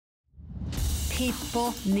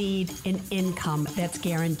People need an income that's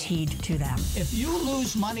guaranteed to them. If you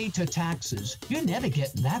lose money to taxes, you're never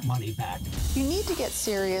getting that money back. You need to get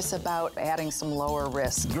serious about adding some lower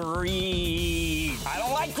risk. Greed. I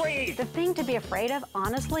don't like greed. The thing to be afraid of,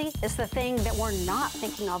 honestly, is the thing that we're not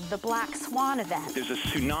thinking of, the Black Swan event. There's a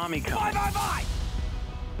tsunami coming. Bye.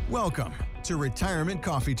 Welcome to Retirement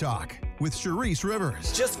Coffee Talk with Charisse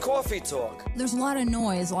Rivers. Just coffee talk. There's a lot of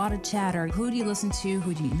noise, a lot of chatter. Who do you listen to?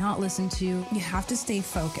 Who do you not listen to? You have to stay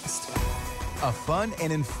focused. A fun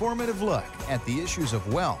and informative look at the issues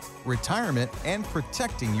of wealth, retirement, and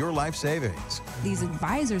protecting your life savings. These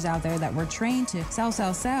advisors out there that were trained to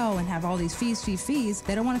sell, and have all these fees.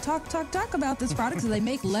 They don't want to talk about this product, so they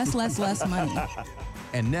make less money.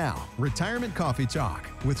 And now, Retirement Coffee Talk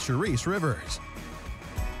with Charisse Rivers.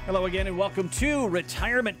 Hello again, and welcome to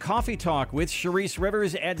Retirement Coffee Talk with Charisse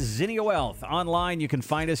Rivers at Zinnia Wealth. Online, you can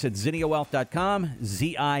find us at zinniawealth.com,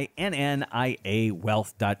 ZINNIA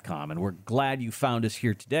wealth.com. And we're glad you found us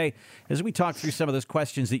here today as we talk through some of those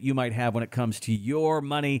questions that you might have when it comes to your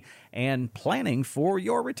money and planning for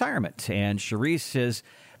your retirement. And Charisse has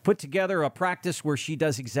put together a practice where she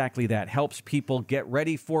does exactly that, helps people get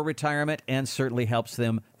ready for retirement and certainly helps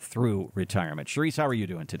them through retirement. Charisse, how are you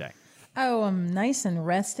doing today? Oh, I'm nice and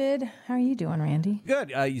rested. How are you doing, Randy?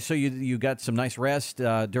 Good. So you got some nice rest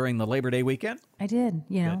during the Labor Day weekend? I did.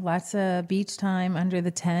 Lots of beach time under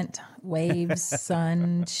the tent, waves,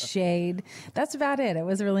 sun, shade. That's about it. It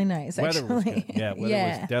was really nice, actually. Weather was good. Yeah,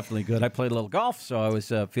 weather was definitely good. I played a little golf, so I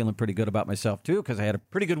was feeling pretty good about myself, too, because I had a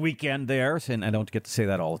pretty good weekend there, and I don't get to say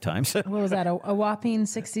that all the time. So. What was that, a whopping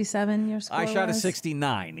 67 your score I shot was? a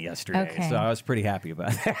 69 yesterday, so I was pretty happy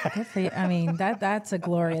about that. Good for you. I mean, that's a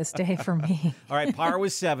glorious day for me. All right, par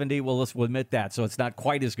was 70. We'll admit that, so it's not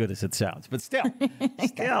quite as good as it sounds, but still,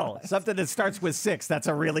 something that starts with 6, that's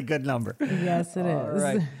a really good number. Yes, it is. All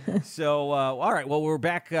right. So, all right. Well, we're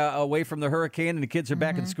back away from the hurricane, and the kids are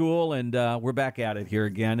back in school, and we're back at it here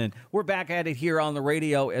again. And we're back at it here on the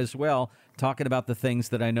radio as well, talking about the things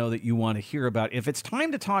that I know that you want to hear about. If it's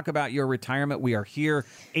time to talk about your retirement, we are here,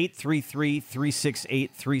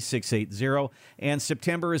 833-368-3680. And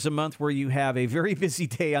September is a month where you have a very busy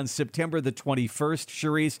day on September the 21st,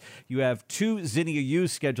 Charisse. You have 2 Zinnia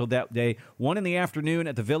U's scheduled that day, one in the afternoon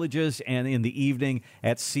at the Villages and in the evening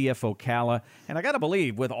at CF Ocala. And I got to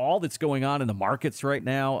believe, with all that's going on in the markets right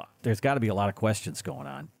now, there's got to be a lot of questions going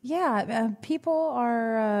on. Yeah, people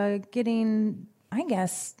are getting, I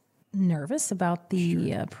guess, nervous about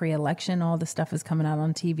the pre-election. All the stuff is coming out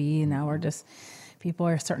on TV, and now people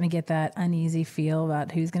are starting to get that uneasy feel about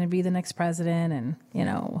who's going to be the next president, and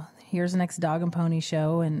here's the next dog and pony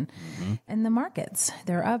show, and the markets,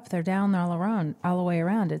 they're up, they're down, they're all the way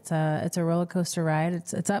around. It's a roller coaster ride.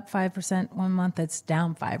 It's up 5% one month, it's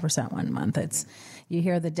down 5% one month. You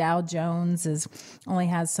hear the Dow Jones only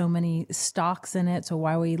has so many stocks in it, so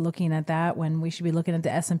why are we looking at that when we should be looking at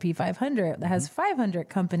the S&P 500 that has 500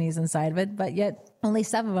 companies inside of it, but yet only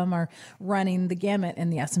 7 of them are running the gamut in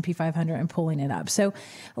the S&P 500 and pulling it up. So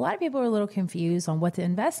a lot of people are a little confused on what to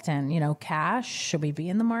invest in. Cash, should we be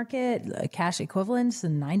in the market? Cash equivalents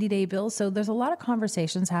and 90-day bills. So there's a lot of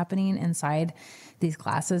conversations happening inside these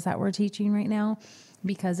classes that we're teaching right now,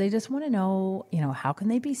 because they just want to know, how can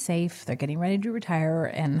they be safe? They're getting ready to retire,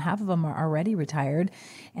 and half of them are already retired,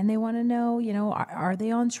 and they want to know, are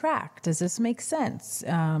they on track? Does this make sense?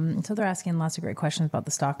 So they're asking lots of great questions about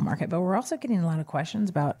the stock market, but we're also getting a lot of questions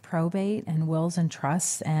about probate and wills and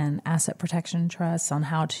trusts and asset protection trusts, on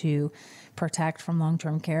how to protect from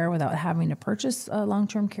long-term care without having to purchase a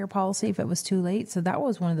long-term care policy if it was too late. So that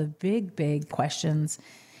was one of the big questions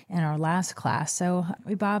in our last class. So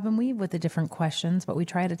we bob and weave with the different questions, but we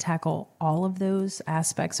try to tackle all of those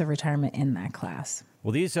aspects of retirement in that class.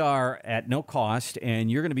 Well, these are at no cost,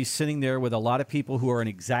 and you're going to be sitting there with a lot of people who are in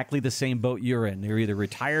exactly the same boat you're in. They're either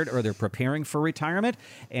retired or they're preparing for retirement,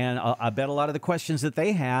 and I bet a lot of the questions that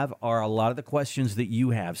they have are a lot of the questions that you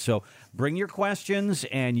have. So bring your questions,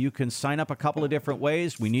 and you can sign up a couple of different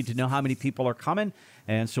ways. We need to know how many people are coming,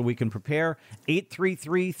 and so we can prepare.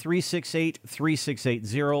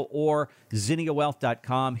 833-368-3680 or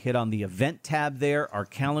ZinniaWealth.com. Hit on the event tab there. Our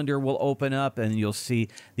calendar will open up, and you'll see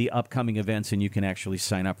the upcoming events, and you can actually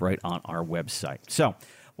sign up right on our website. So,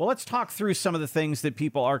 well, let's talk through some of the things that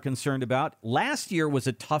people are concerned about. Last year was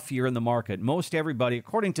a tough year in the market. Most everybody,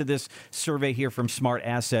 according to this survey here from Smart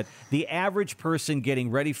Asset, the average person getting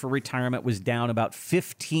ready for retirement was down about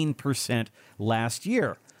 15% last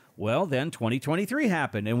year. Well, then 2023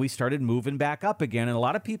 happened and we started moving back up again. And a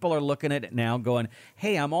lot of people are looking at it now going,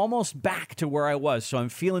 hey, I'm almost back to where I was. So I'm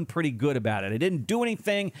feeling pretty good about it. I didn't do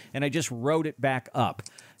anything and I just wrote it back up.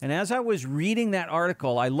 And as I was reading that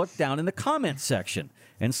article, I looked down in the comments section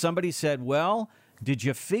and somebody said, well, did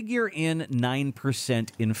you figure in 9%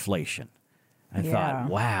 inflation? I thought,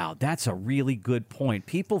 wow, that's a really good point.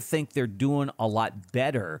 People think they're doing a lot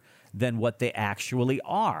better than what they actually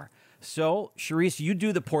are. So, Sharice, you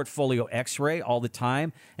do the portfolio x-ray all the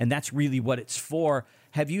time, and that's really what it's for.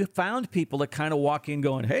 Have you found people that kind of walk in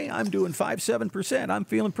going, hey, I'm doing 5-7%. I'm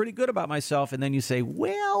feeling pretty good about myself. And then you say,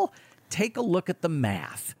 well, take a look at the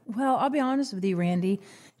math. Well, I'll be honest with you, Randy.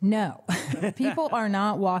 No, people are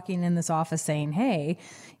not walking in this office saying, hey,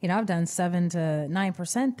 I've done 7 to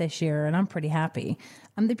 9% this year and I'm pretty happy.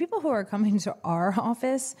 The people who are coming to our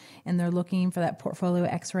office and they're looking for that portfolio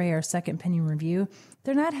x-ray or second opinion review,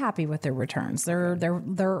 they're not happy with their returns.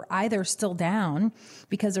 They're either still down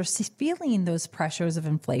because they're feeling those pressures of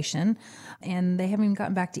inflation and they haven't even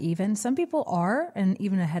gotten back to even. Some people are and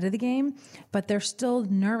even ahead of the game, but they're still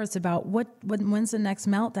nervous about when's the next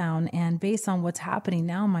meltdown. And based on what's happening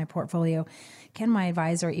now in my portfolio, can my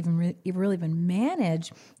advisor really even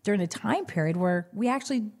manage during a time period where we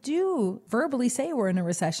actually do verbally say we're in a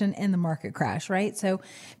recession and the market crash, right? So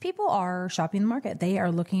people are shopping the market. They are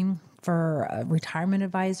looking for a retirement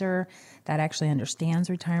advisor that actually understands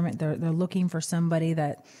retirement. They're looking for somebody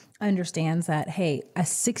that understands that, hey, a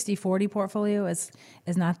 60-40 portfolio is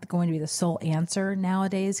not going to be the sole answer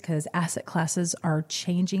nowadays because asset classes are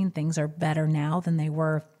changing. Things are better now than they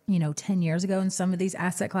were, 10 years ago in some of these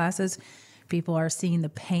asset classes. People are seeing the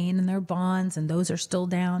pain in their bonds and those are still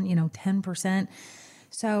down, 10%.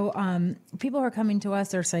 So people are coming to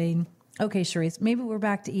us, they're saying, okay, Sharice, maybe we're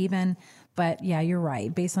back to even, but yeah, you're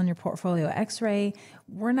right. Based on your portfolio x-ray,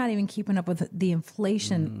 we're not even keeping up with the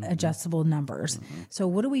inflation adjustable numbers. So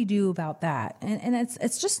what do we do about that? And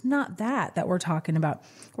it's just not that we're talking about.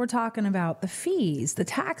 We're talking about the fees, the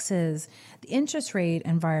taxes, the interest rate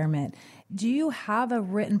environment. Do you have a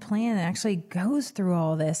written plan that actually goes through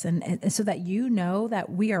all this and so that you know that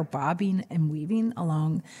we are bobbing and weaving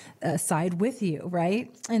along side with you, right?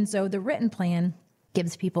 And so the written plan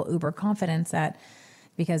gives people uber confidence that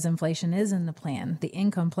because inflation is in the plan, the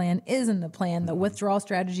income plan is in the plan, the withdrawal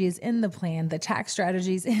strategy is in the plan, the tax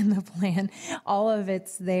strategy is in the plan, all of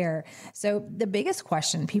it's there. So the biggest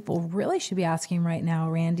question people really should be asking right now,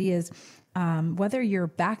 Randy, is whether you're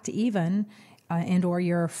back to even and or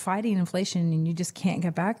you're fighting inflation and you just can't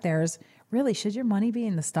get back there is really, should your money be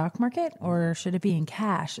in the stock market or should it be in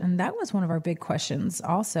cash? And that was one of our big questions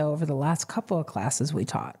also over the last couple of classes we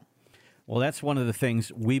taught. Well, that's one of the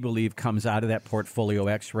things we believe comes out of that portfolio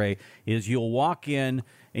x-ray is you'll walk in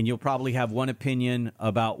and you'll probably have one opinion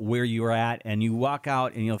about where you're at and you walk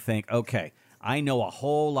out and you'll think, okay, I know a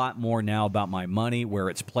whole lot more now about my money, where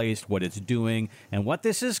it's placed, what it's doing, and what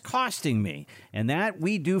this is costing me. And that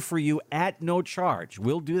we do for you at no charge.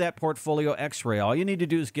 We'll do that portfolio x-ray. All you need to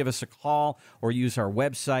do is give us a call or use our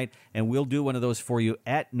website, and we'll do one of those for you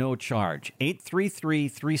at no charge.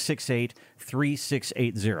 833-368-3680.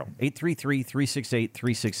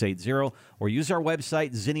 833-368-3680. Or use our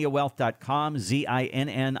website, zinniawealth.com,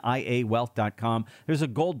 ZINNIA wealth.com. There's a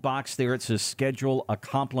gold box there. It says schedule a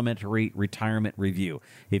complimentary retirement review.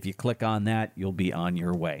 If you click on that, you'll be on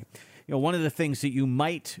your way. One of the things that you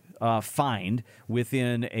might find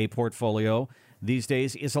within a portfolio these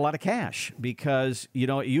days is a lot of cash because,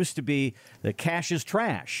 it used to be that cash is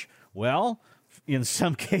trash. Well, in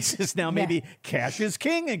some cases now, maybe cash is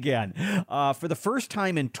king again. For the first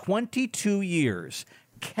time in 22 years,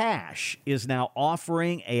 cash is now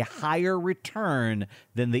offering a higher return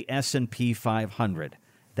than the S&P 500.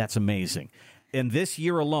 That's amazing. In this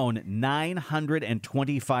year alone,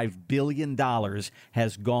 $925 billion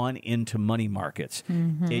has gone into money markets.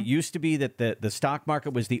 It used to be that the stock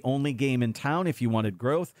market was the only game in town. If you wanted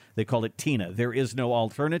growth, they called it TINA. There is no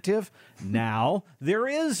alternative. Now there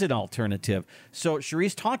is an alternative. So,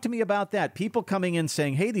 Sharice, talk to me about that. People coming in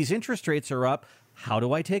saying, hey, these interest rates are up. How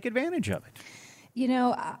do I take advantage of it?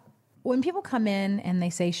 When people come in and they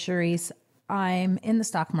say, Sharice, I'm in the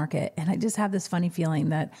stock market, and I just have this funny feeling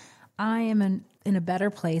that I am in a better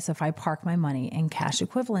place if I park my money in cash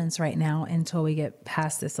equivalents right now until we get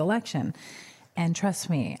past this election. And trust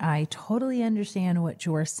me, I totally understand what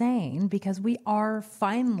you're saying because we are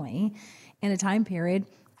finally in a time period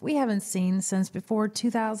we haven't seen since before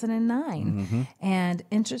 2009. And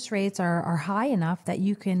interest rates are high enough that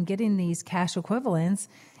you can get in these cash equivalents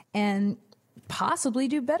and possibly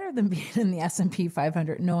do better than being in the S&P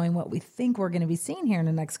 500, knowing what we think we're going to be seeing here in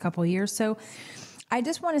the next couple of years. So I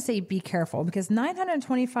just want to say be careful because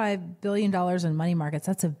 $925 billion in money markets,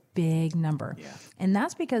 that's a big number. Yeah. And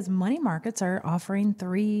that's because money markets are offering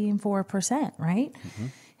 3 and 4%, right? Mm-hmm.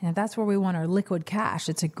 And if that's where we want our liquid cash,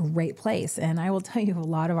 it's a great place. And I will tell you, a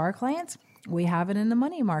lot of our clients, we have it in the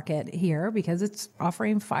money market here because it's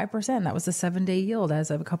offering 5%. That was the 7-day yield as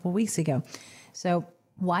of a couple of weeks ago. So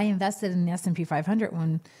why invest it in the S&P 500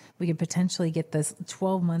 when we could potentially get this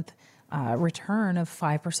 12-month return of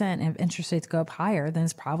 5%? And if interest rates go up higher, then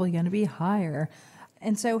it's probably going to be higher.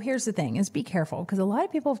 And so here's the thing, is be careful because a lot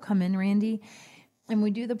of people have come in, Randy, and we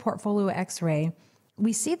do the portfolio x-ray.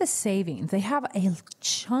 We see the savings. They have a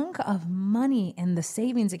chunk of money in the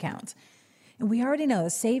savings accounts. And we already know the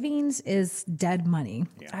savings is dead money.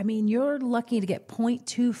 Yeah. I mean, you're lucky to get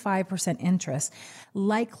 0.25% interest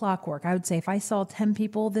like clockwork. I would say if I saw 10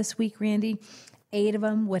 people this week, Randy, 8 of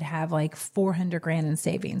them would have like $400,000 in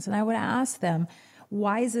savings. And I would ask them,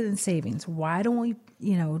 why is it in savings? Why don't we,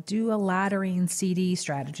 do a laddering CD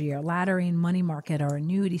strategy or laddering money market or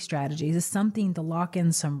annuity strategy? Is something to lock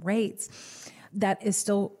in some rates that is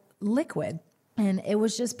still liquid? And it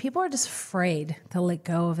was just, people are just afraid to let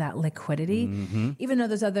go of that liquidity, even though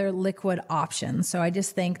there's other liquid options. So I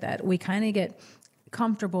just think that we kind of get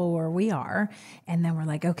comfortable where we are. And then we're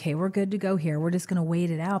like, okay, we're good to go here. We're just going to wait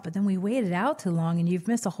it out. But then we wait it out too long and you've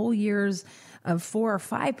missed a whole year's of 4 or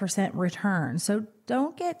 5% return. So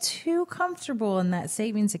don't get too comfortable in that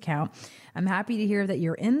savings account. I'm happy to hear that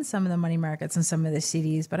you're in some of the money markets and some of the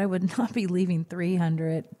CDs, but I would not be leaving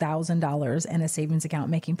 $300,000 in a savings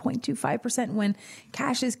account making 0.25% when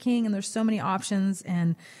cash is king and there's so many options,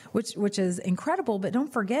 and which is incredible. But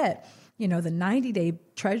don't forget, the 90-day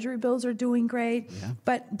treasury bills are doing great. Yeah.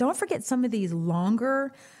 But don't forget some of these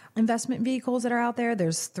longer investment vehicles that are out there.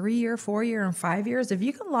 There's 3-year, 4-year, and 5 years. If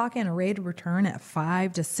you can lock in a rate of return at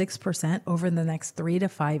 5 to 6% over the next 3 to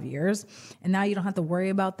 5 years, and now you don't have to worry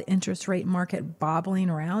about the interest rate market bobbling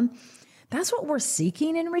around, that's what we're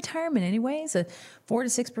seeking in retirement anyways, a 4 to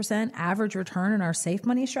 6% average return in our safe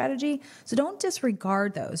money strategy. So don't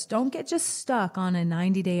disregard those. Don't get just stuck on a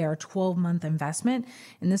 90-day or 12-month investment.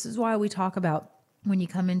 And this is why we talk about when you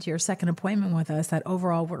come into your second appointment with us, that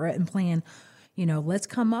overall written plan, let's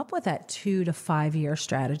come up with that 2 to 5 year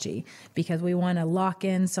strategy because we want to lock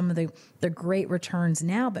in some of the great returns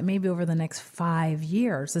now, but maybe over the next 5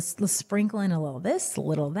 years, let's sprinkle in a little this, a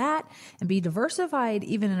little that, and be diversified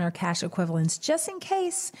even in our cash equivalents, just in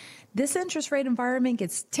case this interest rate environment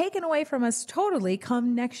gets taken away from us totally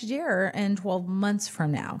come next year and 12 months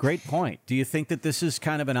from now. Great point. Do you think that this is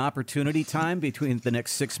kind of an opportunity time between the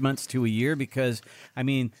next 6 months to a year? Because,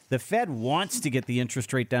 the Fed wants to get the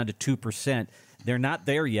interest rate down to 2%. They're not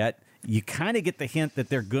there yet. You kind of get the hint that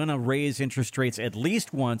they're going to raise interest rates at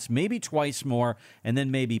least once, maybe twice more, and then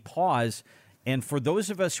maybe pause. And for those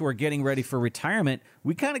of us who are getting ready for retirement,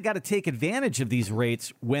 we kind of got to take advantage of these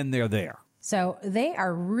rates when they're there. So they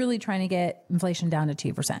are really trying to get inflation down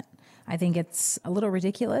to 2%. I think it's a little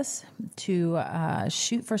ridiculous to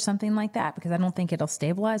shoot for something like that because I don't think it'll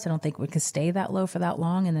stabilize. I don't think we could stay that low for that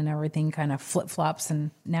long, and then everything kind of flip-flops, and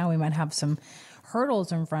now we might have some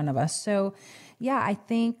hurdles in front of us. So, yeah, I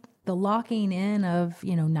think the locking in of,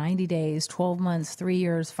 90 days, 12 months, 3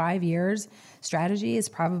 years, 5 years strategy is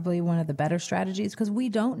probably one of the better strategies because we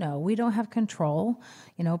don't know. We don't have control.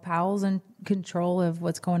 Powell's in control of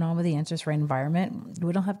what's going on with the interest rate environment.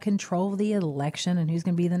 We don't have control of the election and who's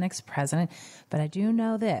going to be the next president. But I do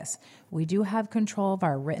know this. We do have control of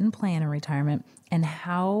our written plan in retirement and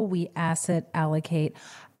how we asset allocate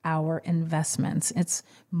our investments. It's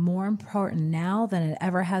more important now than it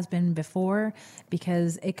ever has been before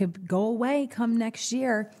because it could go away come next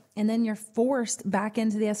year and then you're forced back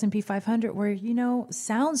into the S&P 500 where,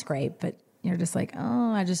 sounds great, but you're just like,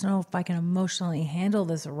 oh, I just don't know if I can emotionally handle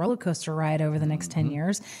this roller coaster ride over the next 10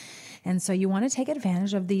 years. And so you want to take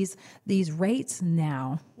advantage of these rates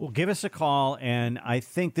now. Well, give us a call, and I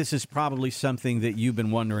think this is probably something that you've been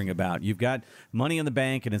wondering about. You've got money in the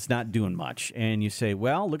bank, and it's not doing much. And you say,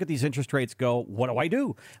 well, look at these interest rates go. What do I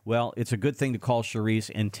do? Well, it's a good thing to call Cherise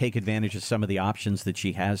and take advantage of some of the options that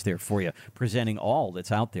she has there for you, presenting all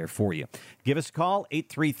that's out there for you. Give us a call,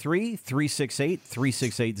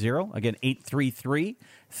 833-368-3680. Again,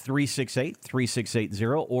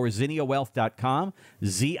 833-368-3680 or zinniawealth.com,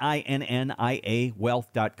 ZINNIA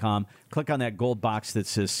wealth.com. Click on that gold box that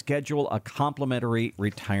says schedule a complimentary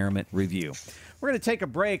retirement review. We're going to take a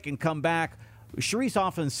break and come back. Cherise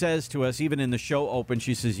often says to us, even in the show open,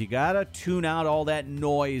 she says, you got to tune out all that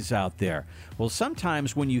noise out there. Well,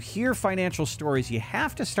 sometimes when you hear financial stories, you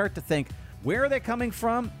have to start to think, where are they coming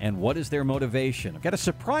from and what is their motivation? I've got a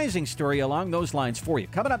surprising story along those lines for you.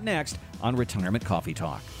 Coming up next on Retirement Coffee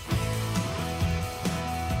Talk.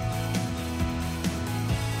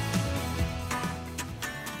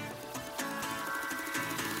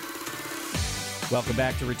 Welcome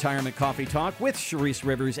back to Retirement Coffee Talk with Sharice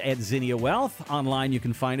Rivers at Zinnia Wealth. Online, you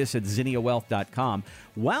can find us at zinniawealth.com.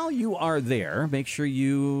 While you are there, make sure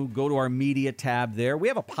you go to our media tab there. We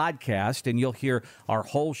have a podcast, and you'll hear our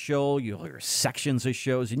whole show. You'll hear sections of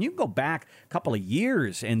shows, and you can go back a couple of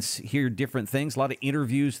years and hear different things. A lot of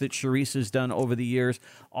interviews that Sharice has done over the years.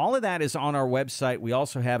 All of that is on our website. We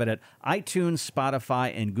also have it at iTunes,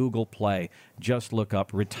 Spotify, and Google Play. Just look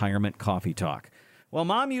up Retirement Coffee Talk. Well,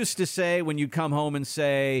 Mom used to say when you'd come home and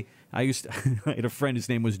say, I had a friend, his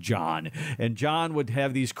name was John, and John would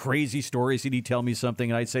have these crazy stories, and he'd tell me something,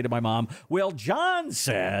 and I'd say to my mom, well, John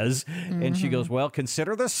says, and she goes, well,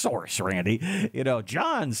 consider the source, Randy.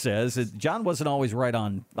 John says, John wasn't always right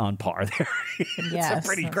on par there. It's some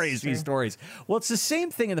pretty crazy stories. Well, it's the same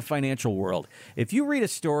thing in the financial world. If you read a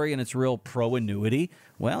story and it's real pro-annuity,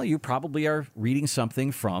 well, you probably are reading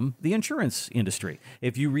something from the insurance industry.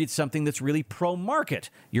 If you read something that's really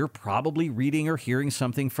pro-market, you're probably reading or hearing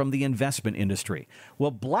something from the investment industry.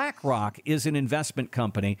 Well, BlackRock is an investment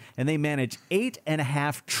company, and they manage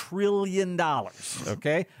 $8.5 trillion,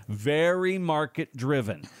 okay? Very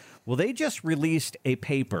market-driven. Well, they just released a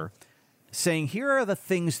paper saying, here are the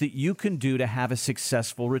things that you can do to have a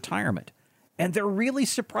successful retirement. And they're really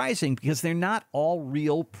surprising because they're not all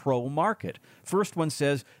real pro-market. First one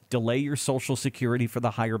says, delay your Social Security for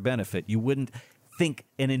the higher benefit. You wouldn't think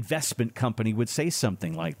an investment company would say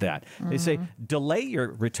something like that. They say, delay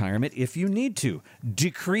your retirement if you need to.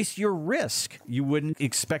 Decrease your risk. You wouldn't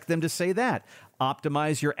expect them to say that.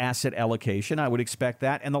 Optimize your asset allocation. I would expect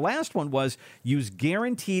that. And the last one was use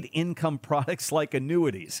guaranteed income products like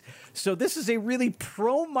annuities. So this is a really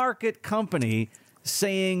pro-market company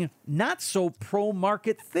saying not so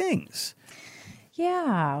pro-market things.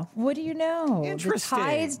 Yeah. What do you know?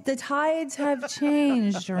 Interesting. The tides have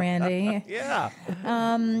changed, Randy. Yeah.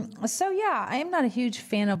 I am not a huge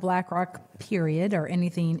fan of BlackRock, period, or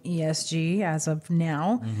anything ESG as of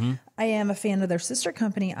now. I am a fan of their sister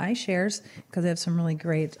company, iShares, because they have some really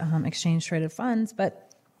great exchange-traded funds.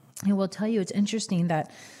 But I will tell you, it's interesting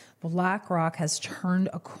that BlackRock has turned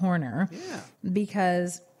a corner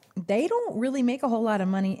because they don't really make a whole lot of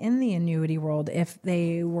money in the annuity world if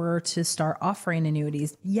they were to start offering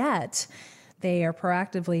annuities. Yet they are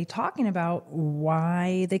proactively talking about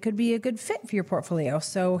why they could be a good fit for your portfolio.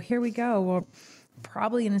 So here we go. We're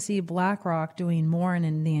probably going to see BlackRock doing more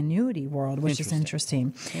in the annuity world, which is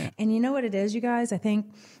interesting. Yeah. And you know what it is, you guys? I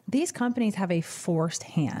think these companies have a forced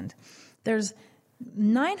hand. There's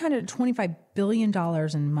 $925 billion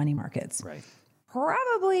in money markets. Right.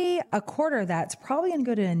 Probably a quarter of that's probably going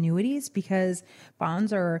to go to annuities because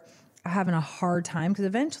bonds are having a hard time, because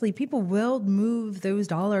eventually people will move those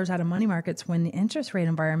dollars out of money markets when the interest rate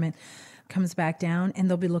environment comes back down, and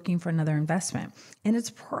they'll be looking for another investment. And it's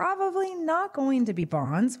probably not going to be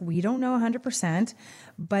bonds. We don't know 100%,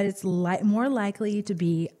 but it's more likely to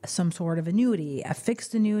be some sort of annuity, a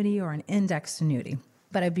fixed annuity or an indexed annuity.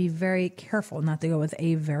 But I'd be very careful not to go with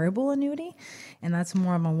a variable annuity. And that's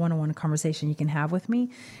more of a one-on-one conversation you can have with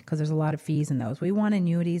me, because there's a lot of fees in those. We want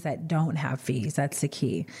annuities that don't have fees. That's the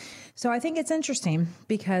key. So I think it's interesting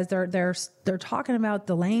because they're talking about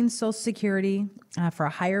delaying Social Security for a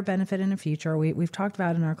higher benefit in the future. We've talked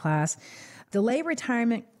about it in our class. Delay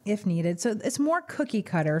retirement if needed. So it's more cookie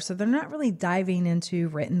cutter. So they're not really diving into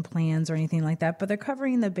written plans or anything like that, but they're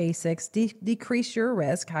covering the basics. Decrease your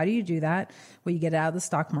risk. How do you do that? Well, you get out of the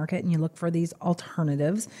stock market and you look for these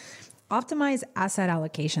alternatives. Optimize asset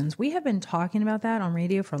allocations. We have been talking about that on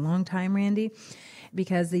radio for a long time, Randy,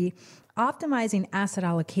 because the optimizing asset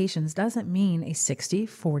allocations doesn't mean a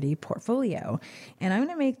 60-40 portfolio. And I'm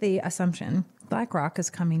going to make the assumption BlackRock is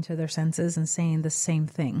coming to their senses and saying the same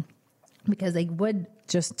thing, because they would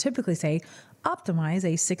just typically say optimize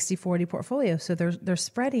a 60-40 portfolio. So they're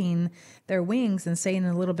spreading their wings and saying it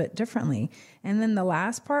a little bit differently. And then the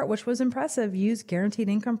last part, which was impressive, use guaranteed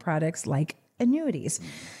income products like annuities.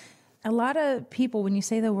 A lot of people, when you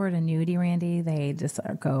say the word annuity, Randy, they just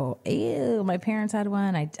go, ew, my parents had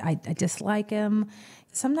one. I dislike them.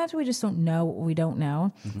 Sometimes we just don't know what we don't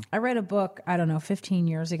know. I read a book, 15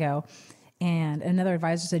 years ago, and another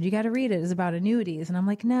advisor said, you got to read it. It's about annuities. And I'm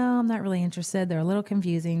like, no, I'm not really interested. They're a little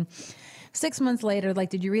confusing. 6 months later, like,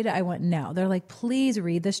 did you read it? I went, no. They're like, please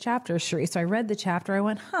read this chapter, Sharice. So I read the chapter. I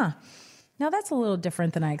went, now that's a little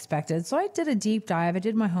different than I expected. So I did a deep dive. I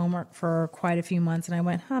did my homework for quite a few months. And I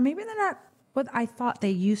went, maybe they're not what I thought they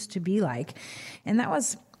used to be like. And that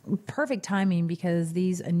was perfect timing, because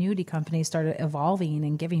these annuity companies started evolving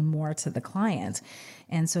and giving more to the client.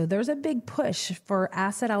 And so there's a big push for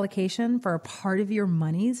asset allocation for a part of your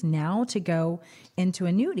monies now to go into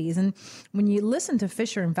annuities. And when you listen to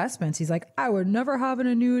Fisher Investments, he's like, I would never have an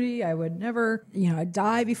annuity. I would never, I'd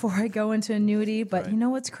die before I go into annuity. But you know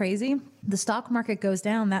what's crazy? The stock market goes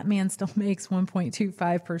down, that man still makes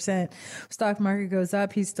 1.25%. Stock market goes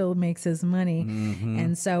up, he still makes his money.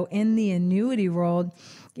 And so in the annuity world,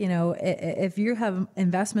 if you have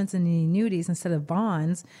investments in the annuities instead of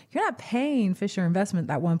bonds, you're not paying Fisher Investment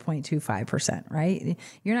that 1.25%, right?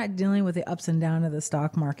 You're not dealing with the ups and downs of the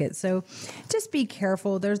stock market. So just be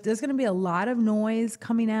careful. There's going to be a lot of noise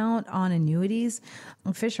coming out on annuities.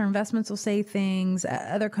 Fisher Investments will say things,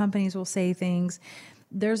 other companies will say things.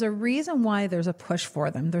 There's a reason why there's a push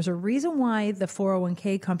for them. There's a reason why the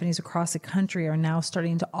 401k companies across the country are now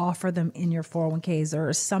starting to offer them in your 401ks. There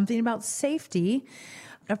is something about safety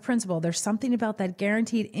of principle. There's something about that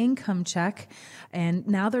guaranteed income check. And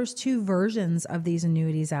now there's 2 versions of these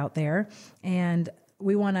annuities out there. And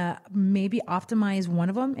we want to maybe optimize one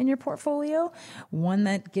of them in your portfolio, one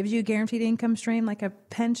that gives you a guaranteed income stream like a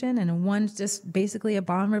pension, and one's just basically a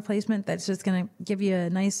bond replacement that's just going to give you a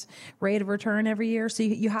nice rate of return every year. So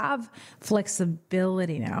you have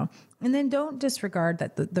flexibility now. And then don't disregard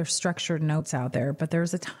that there's structured notes out there, but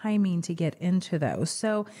there's a timing to get into those.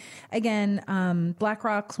 So again,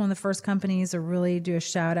 BlackRock's one of the first companies to really do a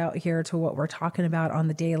shout out here to what we're talking about on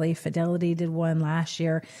the daily. Fidelity did one last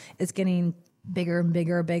year. It's getting bigger and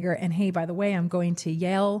bigger and bigger. And hey, by the way, I'm going to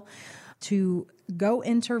Yale to go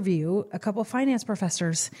interview a couple of finance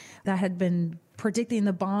professors that had been predicting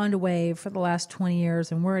the bond wave for the last 20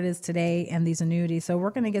 years and where it is today and these annuities. So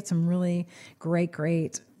we're going to get some really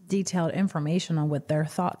great detailed information on what their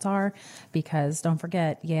thoughts are, because don't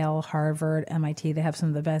forget, Yale, Harvard, MIT, they have some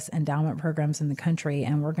of the best endowment programs in the country,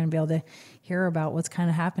 and we're going to be able to hear about what's kind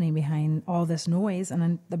of happening behind all this noise. And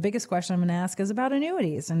then the biggest question I'm going to ask is about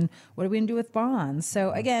annuities and what are we going to do with bonds?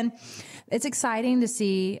 So again, it's exciting to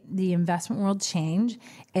see the investment world change.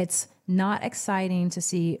 It's not exciting to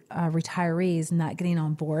see retirees not getting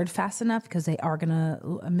on board fast enough, because they are going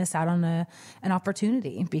to miss out on an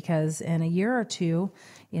opportunity, because in a year or two,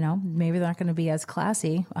 maybe they're not going to be as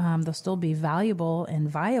classy. They'll still be valuable and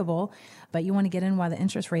viable, but you want to get in while the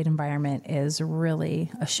interest rate environment is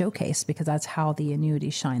really a showcase, because that's how the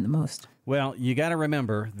annuities shine the most. Well, you got to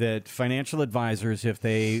remember that financial advisors, if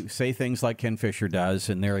they say things like Ken Fisher does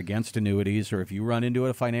and they're against annuities, or if you run into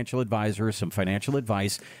a financial advisor or some financial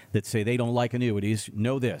advice that say they don't like annuities,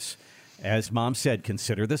 know this. As Mom said,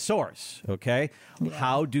 consider the source, okay? Yeah.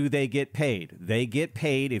 How do they get paid? They get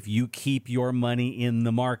paid if you keep your money in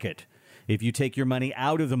the market. If you take your money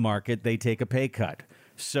out of the market, they take a pay cut.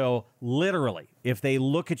 So literally, if they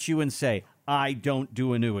look at you and say, I don't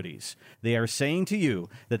do annuities, they are saying to you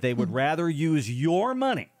that they would rather use your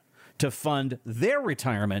money to fund their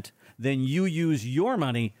retirement than you use your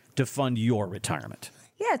money to fund your retirement.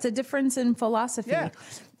 Yeah, it's a difference in philosophy. Yeah.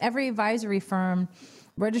 Every advisory firm,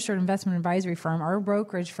 registered investment advisory firm, or a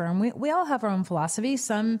brokerage firm, we all have our own philosophy.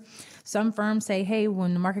 Some firms say, hey,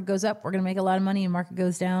 when the market goes up, we're going to make a lot of money, and market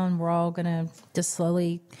goes down, we're all going to just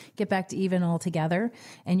slowly get back to even altogether.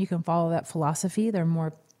 And you can follow that philosophy. They're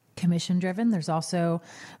more commission driven. There's also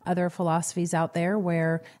other philosophies out there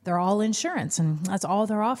where they're all insurance and that's all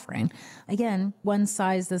they're offering. Again, one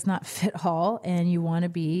size does not fit all, and you want to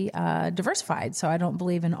be diversified. So I don't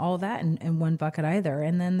believe in all that in one bucket either.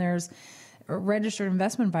 And then there's registered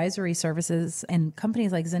investment advisory services and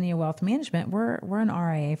companies like Zinnia Wealth Management. We're an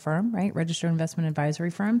RIA firm, right? Registered investment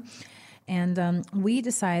advisory firm. And we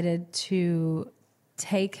decided to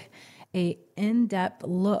take a in-depth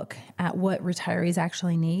look at what retirees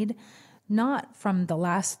actually need, not from the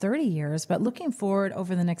last 30 years, but looking forward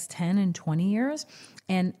over the next 10 and 20 years,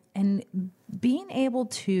 and being able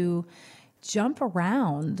to jump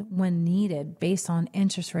around when needed based on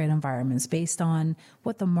interest rate environments, based on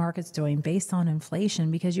what the market's doing, based on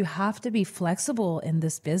inflation, because you have to be flexible in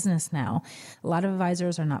this business now. A lot of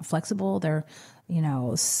advisors are not flexible. They're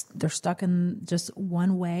stuck in just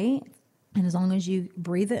one way. And as long as you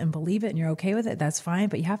breathe it and believe it and you're okay with it, that's fine.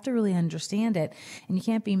 But you have to really understand it. And you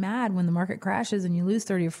can't be mad when the market crashes and you lose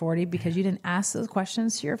 30 or 40 because you didn't ask those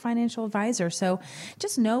questions to your financial advisor. So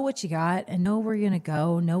just know what you got and know where you're going to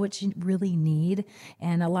go, know what you really need.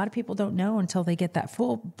 And a lot of people don't know until they get that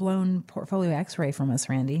full-blown portfolio x-ray from us,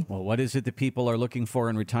 Randy. Well, what is it that people are looking for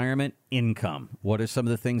in retirement? Income. What are some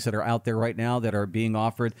of the things that are out there right now that are being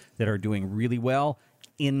offered that are doing really well?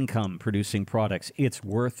 income producing products. It's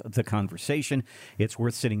worth the conversation. It's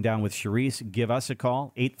worth sitting down with Charisse. Give us a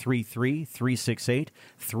call,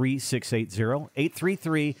 833-368-3680,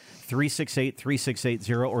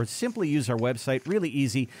 833-368-3680, or simply use our website. Really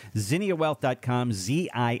easy, ZinniaWealth.com,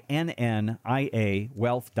 ZINNIA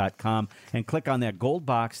Wealth.com, and click on that gold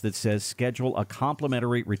box that says schedule a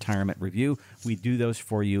complimentary retirement review. We do those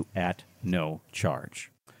for you at no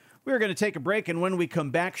charge. We're going to take a break, and when we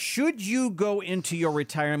come back, should you go into your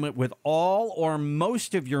retirement with all or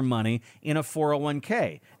most of your money in a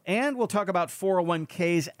 401k? And we'll talk about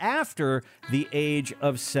 401ks after the age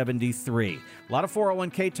of 73. A lot of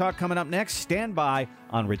 401k talk coming up next. Stand by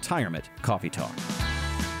on Retirement Coffee Talk.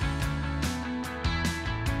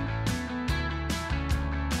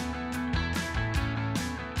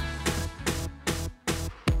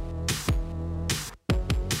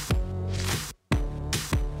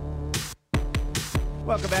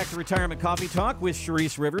 Welcome back to Retirement Coffee Talk with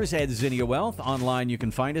Charisse Rivers at Zinnia Wealth. Online, you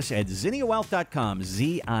can find us at ZinniaWealth.com,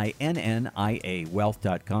 ZINNIA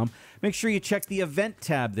Wealth.com. Make sure you check the event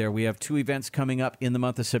tab there. We have 2 events coming up in the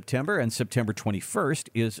month of September, and September 21st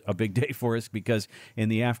is a big day for us because in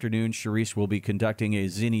the afternoon, Charisse will be conducting a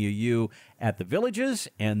Zinnia U at the Villages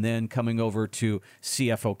and then coming over to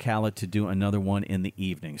CF Ocala to do another one in the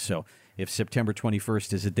evening. So if September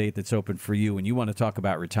 21st is a date that's open for you and you want to talk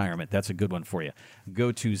about retirement, that's a good one for you.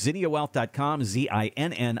 Go to ZinniaWealth.com,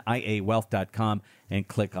 ZINNIA Wealth.com, and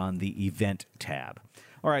click on the event tab.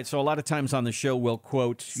 All right, so a lot of times on the show we'll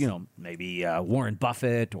quote, maybe Warren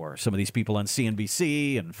Buffett or some of these people on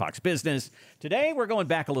CNBC and Fox Business. Today we're going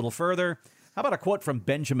back a little further. How about a quote from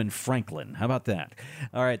Benjamin Franklin? How about that?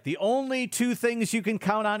 All right, the only 2 things you can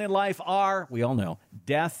count on in life are, we all know,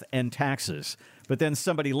 death and taxes. But then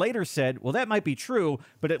somebody later said, well, that might be true,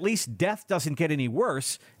 but at least death doesn't get any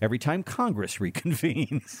worse every time Congress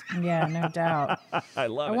reconvenes. Yeah, no doubt. I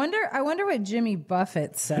love it. I wonder what Jimmy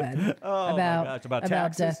Buffett said about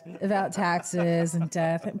taxes. About taxes and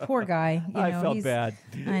death. Poor guy. I felt bad.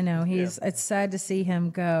 I know. It's sad to see him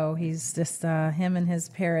go. He's just him and his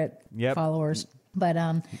parrot followers. But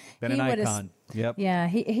been an icon. Yep. Yeah,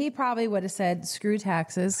 he probably would have said, screw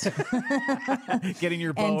taxes. Get in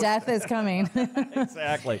your boat. And death is coming.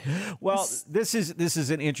 Exactly. Well, this is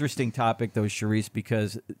an interesting topic, though, Charisse,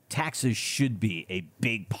 because taxes should be a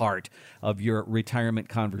big part of your retirement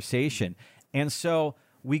conversation. And so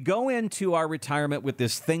we go into our retirement with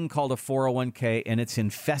this thing called a 401k, and it's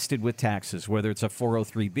infested with taxes, whether it's a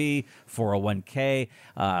 403b, 401k,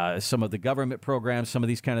 some of the government programs, some of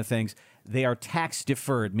these kind of things. They are tax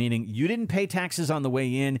deferred, meaning you didn't pay taxes on the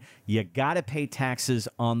way in, you got to pay taxes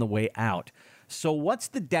on the way out. So what's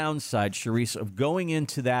the downside, Charisse, of going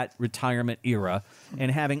into that retirement era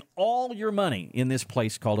and having all your money in this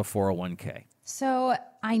place called a 401k? So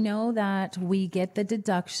I know that we get the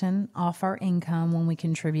deduction off our income when we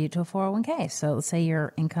contribute to a 401k. So let's say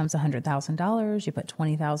your income's $100,000, you put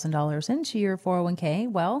 $20,000 into your 401k.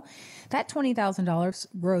 Well, that $20,000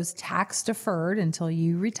 grows tax deferred until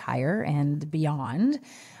you retire and beyond.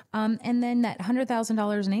 And then that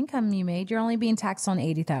 $100,000 in income you made, you're only being taxed on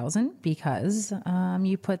 $80,000 because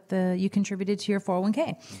you contributed to your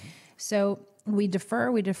 401k. So we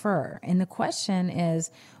defer. And the question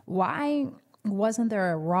is, why wasn't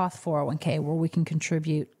there a Roth 401k where we can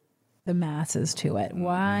contribute the masses to it?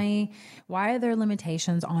 Why are there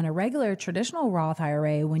limitations on a regular traditional Roth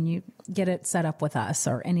IRA when you get it set up with us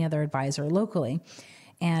or any other advisor locally?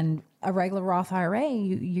 And a regular Roth IRA,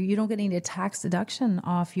 you don't get any tax deduction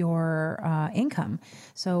off your income.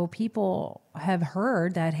 So people have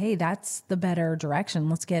heard that, hey, that's the better direction.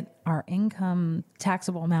 Let's get our income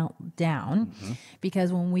taxable amount down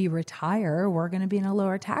because when we retire, we're going to be in a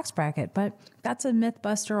lower tax bracket. But that's a myth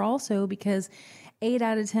buster also, because 8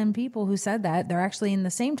 out of 10 people who said that, they're actually in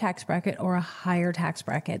the same tax bracket or a higher tax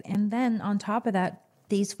bracket. And then on top of that,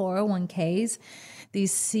 these 401ks,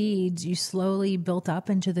 these seeds you slowly built up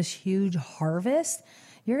into this huge harvest,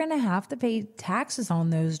 you're going to have to pay taxes on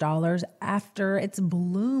those dollars after it's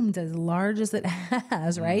bloomed as large as it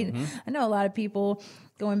has, right? I know a lot of people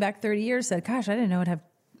going back 30 years said, gosh, I didn't know I'd have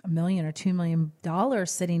 $1 million or $2 million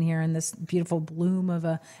sitting here in this beautiful bloom of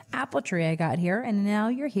a apple tree I got here. And now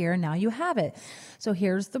you're here, now you have it. So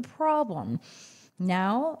here's the problem.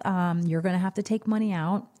 Now you're going to have to take money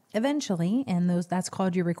out eventually, and that's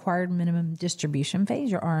called your required minimum distribution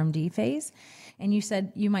phase, your RMD phase. And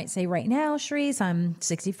you might say right now, Charisse, I'm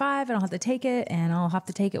 65, I don't have to take it, and I'll have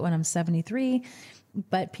to take it when I'm 73.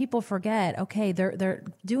 But people forget, okay, they're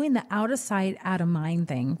doing the out of sight, out of mind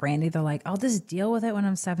thing, Randy. They're like, I'll just deal with it when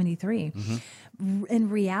I'm 73. In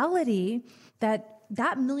reality, that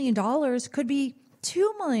 $1 million could be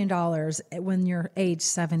 $2 million when you're age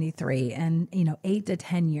 73 and, 8 to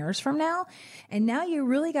 10 years from now. And now you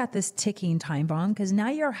really got this ticking time bomb because now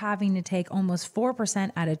you're having to take almost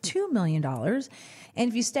 4% out of $2 million. And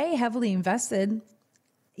if you stay heavily invested,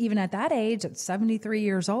 even at that age, at 73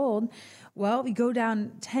 years old, well, we go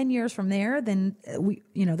down 10 years from there, then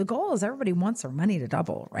the goal is everybody wants their money to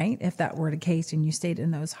double, right? If that were the case and you stayed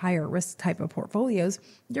in those higher risk type of portfolios,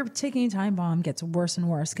 your ticking time bomb gets worse and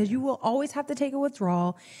worse because you will always have to take a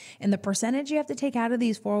withdrawal. And the percentage you have to take out of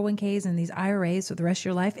these 401ks and these IRAs for the rest of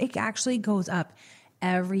your life, it actually goes up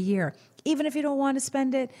every year. Even if you don't want to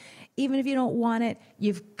spend it, even if you don't want it,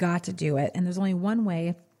 you've got to do it. And there's only one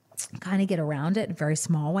way kind of get around it, a very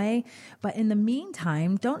small way. But in the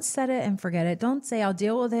meantime, don't set it and forget it. Don't say, I'll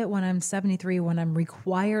deal with it when I'm 73, when I'm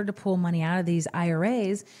required to pull money out of these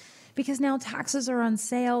IRAs, because now taxes are on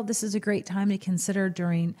sale. This is a great time to consider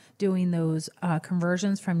during doing those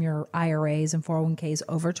conversions from your IRAs and 401ks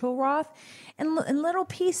over to a Roth in little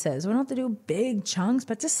pieces. We don't have to do big chunks,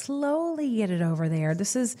 but just slowly get it over there.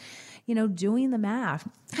 This is, doing the math.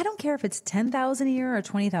 I don't care if it's $10,000 a year or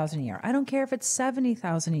 $20,000 a year. I don't care if it's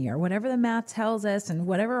 $70,000 a year. Whatever the math tells us and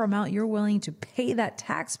whatever amount you're willing to pay that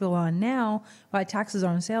tax bill on now, while taxes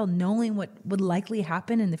are on sale, knowing what would likely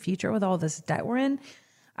happen in the future with all this debt we're in,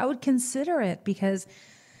 I would consider it because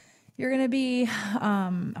you're going to be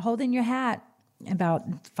holding your hat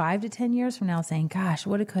about 5 to 10 years from now saying, gosh,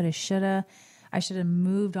 woulda, coulda, shoulda. I should have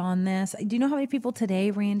moved on this. Do you know how many people today,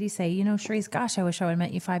 Randy, say, Sharice, gosh, I wish I would have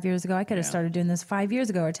met you 5 years ago. I could have started doing this 5 years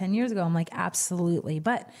ago or 10 years ago. I'm like, absolutely.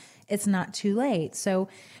 But it's not too late. So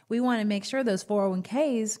we want to make sure those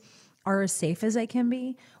 401ks are as safe as they can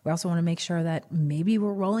be. We also want to make sure that maybe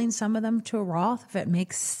we're rolling some of them to a Roth if it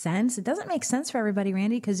makes sense. It doesn't make sense for everybody,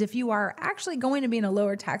 Randy, because if you are actually going to be in a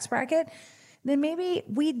lower tax bracket, then maybe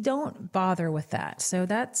we don't bother with that. So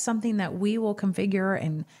that's something that we will configure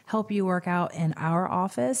and help you work out in our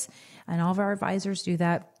office. And all of our advisors do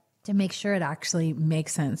that to make sure it actually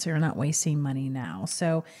makes sense. So you're not wasting money now.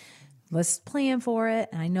 So let's plan for it.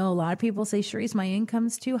 And I know a lot of people say, Sharice, my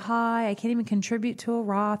income's too high. I can't even contribute to a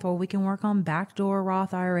Roth. Well, we can work on backdoor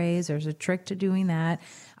Roth IRAs. There's a trick to doing that.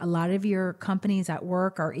 A lot of your companies at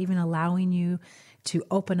work are even allowing you to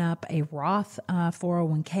open up a Roth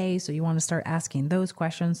 401k. So you want to start asking those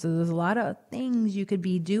questions. So there's a lot of things you could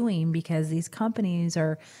be doing because these companies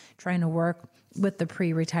are trying to work with the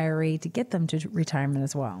pre-retiree to get them to retirement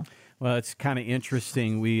as well. Well, it's kind of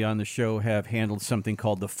interesting. We on the show have handled something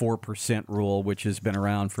called the 4% rule, which has been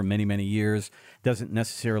around for many, many years. Doesn't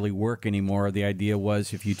necessarily work anymore. The idea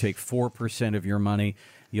was if you take 4% of your money,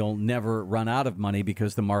 you'll never run out of money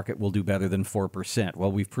because the market will do better than 4%.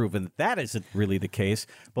 Well, we've proven that isn't really the case.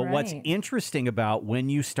 But what's interesting about when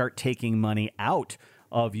you start taking money out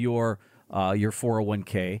of your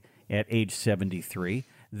 401k at age 73,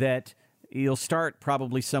 that you'll start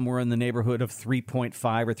probably somewhere in the neighborhood of 3.5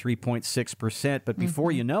 or 3.6%. But before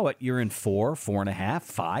you know it, you're in 4, 4.5,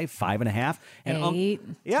 5, 5.5. And 8,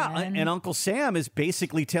 and Uncle Sam is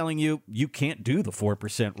basically telling you, you can't do the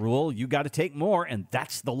 4% rule. You got to take more. And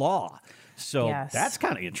that's the law. So that's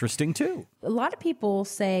kind of interesting, too. A lot of people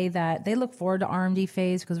say that they look forward to RMD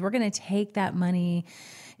phase because we're going to take that money.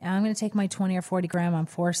 I'm going to take my 20 or 40 grand I'm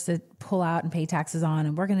forced to pull out and pay taxes on,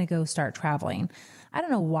 and we're going to go start traveling. I don't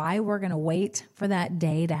know why we're going to wait for that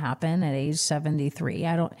day to happen at age 73.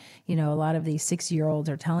 I don't, a lot of these 6-year-olds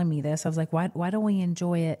are telling me this. I was like, why don't we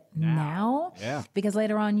enjoy it now? Yeah. Because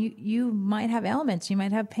later on you might have ailments, you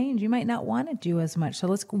might have pains, you might not want to do as much. So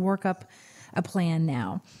let's work up a plan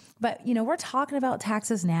now. But, we're talking about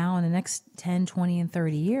taxes now in the next 10, 20, and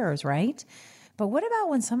 30 years, right? But what about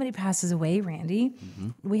when somebody passes away, Randy?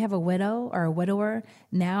 We have a widow or a widower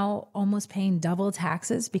now almost paying double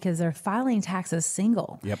taxes because they're filing taxes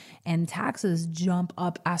single. Yep. And taxes jump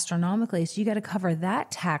up astronomically. So you got to cover that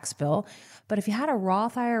tax bill. But if you had a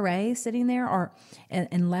Roth IRA sitting there or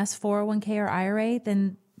in less 401k or IRA,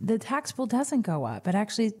 then the tax bill doesn't go up. It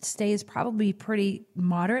actually stays probably pretty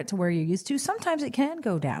moderate to where you're used to. Sometimes it can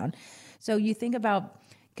go down. So you think about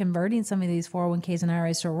converting some of these 401ks and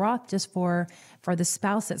IRAs to a Roth just for the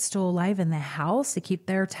spouse that's still alive in the house to keep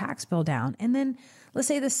their tax bill down. And then let's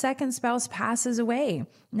say the second spouse passes away.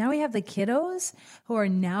 Now we have the kiddos who are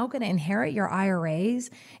now going to inherit your IRAs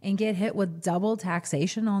and get hit with double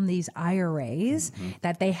taxation on these IRAs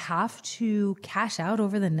that they have to cash out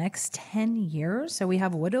over the next 10 years. So we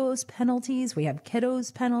have widows penalties, we have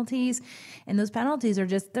kiddos penalties, and those penalties are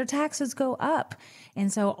just, their taxes go up.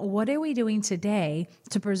 And so what are we doing today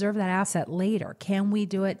to preserve that asset later? Can we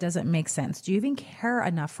do it? Does it make sense? Do you even care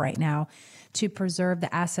enough right now to preserve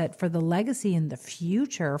the asset for the legacy in the future?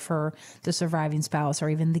 future for the surviving spouse or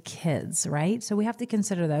even the kids, right? So we have to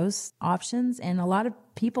consider those options. And a lot of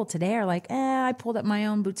people today are like, I pulled up my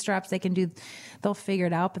own bootstraps. They'll figure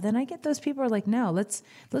it out. But then I get those people are like, no, let's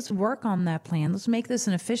work on that plan. Let's make this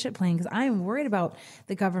an efficient plan, because I am worried about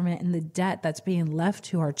the government and the debt that's being left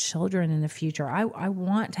to our children in the future. I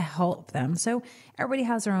want to help them. So everybody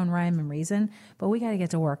has their own rhyme and reason, but we got to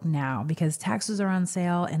get to work now because taxes are on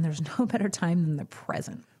sale and there's no better time than the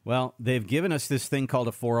present. Well, they've given us this thing called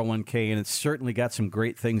a 401k, and it's certainly got some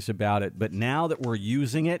great things about it. But now that we're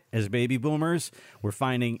using it as baby boomers, we're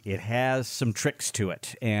finding it has some tricks to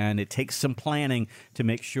it, and it takes some planning to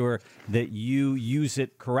make sure that you use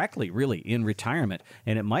it correctly, really, in retirement.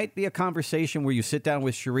 And it might be a conversation where you sit down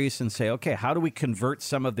with Sharice and say, okay, how do we convert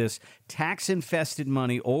some of this tax-infested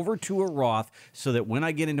money over to a Roth so that when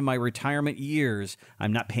I get into my retirement years,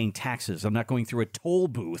 I'm not paying taxes. I'm not going through a toll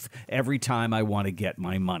booth every time I want to get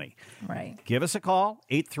my money. Right. Give us a call,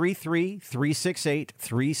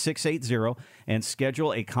 833-368-3680, and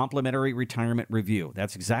schedule a complimentary retirement review.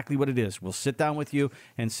 That's exactly what it is. We'll sit down with you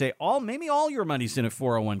and say, maybe all your money's in a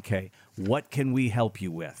 401k. What can we help you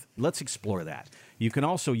with? Let's explore that. You can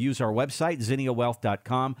also use our website,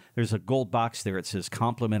 zinniawealth.com. There's a gold box there. It says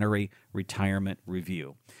complimentary retirement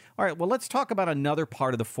review. All right, well, let's talk about another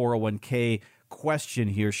part of the 401k question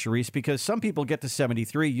here, Sharice, because some people get to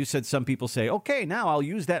 73. You said some people say, okay, now I'll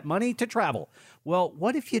use that money to travel. Well,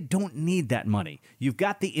 what if you don't need that money? You've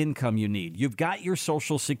got the income you need. You've got your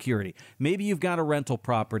Social Security. Maybe you've got a rental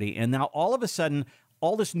property. And now all of a sudden,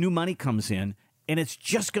 all this new money comes in, and it's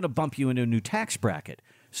just going to bump you into a new tax bracket.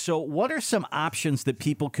 So what are some options that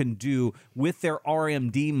people can do with their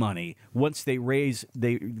RMD money once they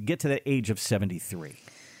get to the age of 73?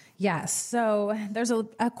 Yes. So there's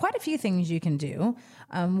quite a few things you can do.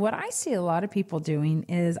 What I see a lot of people doing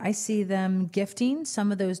is I see them gifting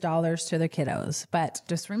some of those dollars to their kiddos. But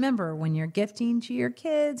just remember, when you're gifting to your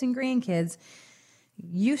kids and grandkids,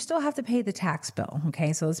 you still have to pay the tax bill.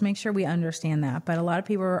 Okay. So let's make sure we understand that. But a lot of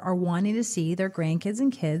people are wanting to see their grandkids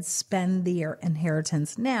and kids spend their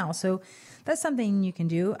inheritance now. So that's something you can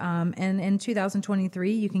do. And in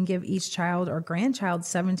 2023, you can give each child or grandchild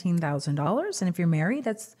 $17,000. And if you're married,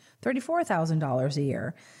 that's $34,000 a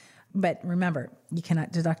year. But remember, you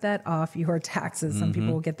cannot deduct that off your taxes. Some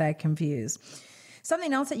people will get that confused.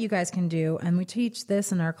 Something else that you guys can do, and we teach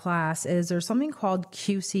this in our class, is there's something called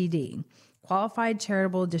QCD, Qualified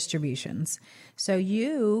Charitable Distributions. So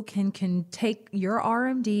you can take your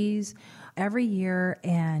RMDs every year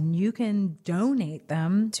and you can donate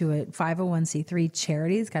them to a 501c3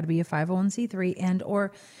 charity. It's got to be a 501c3, and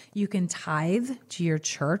or you can tithe to your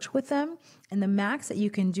church with them. And the max that you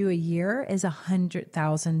can do a year is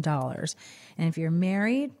 $100,000. And if you're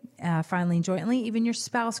married, filing jointly, even your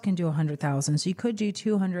spouse can do $100,000. So you could do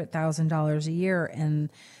 $200,000 a year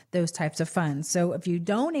in those types of funds. So if you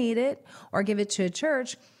donate it or give it to a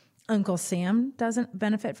church, Uncle Sam doesn't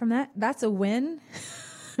benefit from that. That's a win.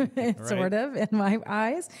 Sort of, in my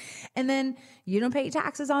eyes. And then you don't pay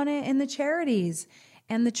taxes on it in the charities,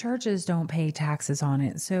 and the churches don't pay taxes on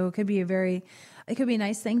it. So it could be a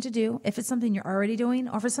nice thing to do if it's something you're already doing,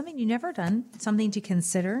 or if it's something you've never done, something to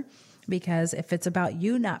consider. Because if it's about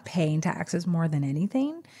you not paying taxes more than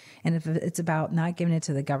anything, and if it's about not giving it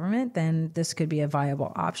to the government, then this could be a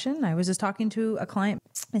viable option. I was just talking to a client.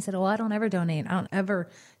 I said, well, I don't ever donate. I don't ever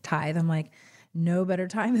tithe. I'm like, no better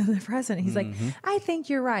time than the present. He's like, I think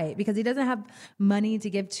you're right, because he doesn't have money to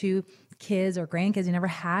give to kids or grandkids. He never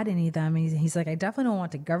had any of them. He's like, I definitely don't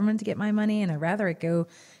want the government to get my money, and I'd rather it go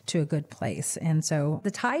to a good place. And so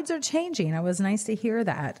the tides are changing. It was nice to hear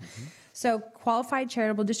that. So qualified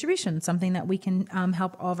charitable distribution, something that we can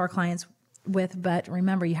help all of our clients with. But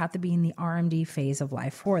remember, you have to be in the RMD phase of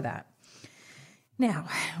life for that. Now,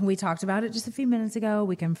 we talked about it just a few minutes ago.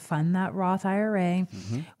 We can fund that Roth IRA.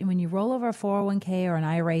 And when you roll over a 401k or an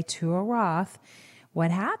IRA to a Roth,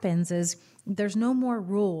 what happens is there's no more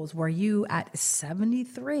rules where you at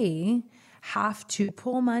 73 have to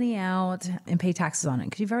pull money out and pay taxes on it,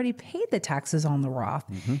 because you've already paid the taxes on the Roth.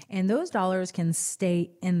 And those dollars can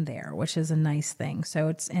stay in there, which is a nice thing.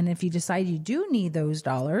 So and if you decide you do need those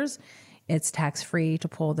dollars, it's tax-free to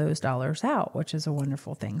pull those dollars out, which is a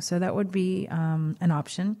wonderful thing. So that would be an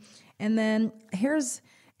option. And then here's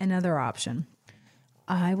another option.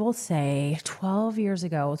 I will say 12 years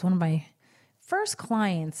ago, it was one of my first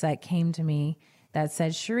clients that came to me that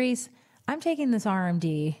said, Sharice, I'm taking this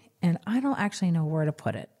RMD and I don't actually know where to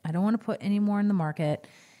put it. I don't want to put any more in the market.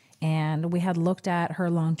 And we had looked at her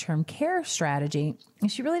long-term care strategy,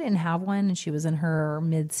 and she really didn't have one, and she was in her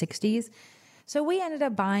mid-60s. So we ended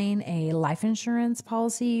up buying a life insurance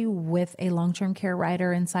policy with a long-term care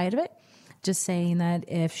rider inside of it. just saying that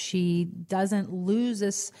if she doesn't lose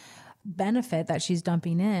this benefit that she's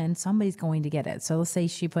dumping in, somebody's going to get it. So let's say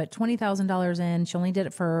she put $20,000 in. She only did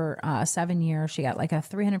it for 7 years. She got like a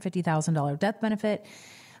 $350,000 death benefit.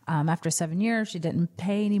 After 7 years, she didn't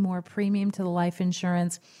pay any more premium to the life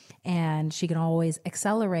insurance, and she can always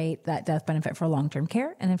accelerate that death benefit for long-term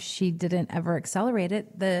care. And if she didn't ever accelerate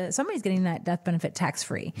it, somebody's getting that death benefit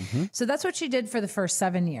tax-free. So that's what she did for the first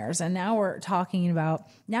 7 years. And now we're talking about,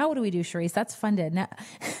 now what do we do, Sharice? That's funded. Now,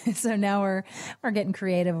 so now we're getting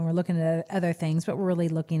creative and we're looking at other things, but we're really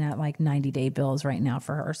looking at like 90-day bills right now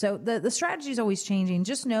for her. So the strategy is always changing.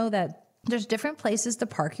 Just know that there's different places to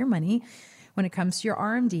park your money when it comes to your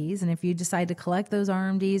RMDs. And if you decide to collect those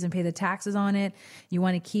RMDs and pay the taxes on it, you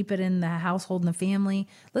want to keep it in the household and the family,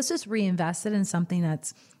 let's just reinvest it in something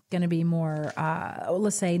that's going to be more,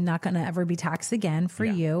 let's say, not going to ever be taxed again for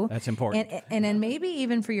you. That's important. And then maybe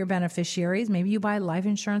even for your beneficiaries, maybe you buy life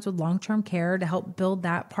insurance with long-term care to help build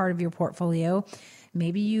that part of your portfolio.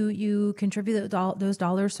 Maybe you contribute those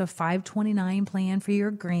dollars to a 529 plan for your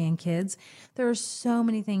grandkids. There are so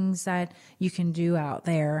many things that you can do out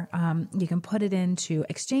there. You can put it into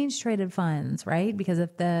exchange traded funds, right? Because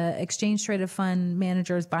if the exchange traded fund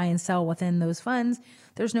managers buy and sell within those funds,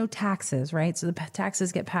 there's no taxes, right? So the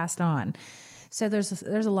taxes get passed on. So there's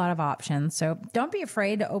a lot of options. So don't be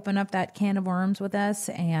afraid to open up that can of worms with us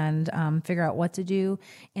and figure out what to do.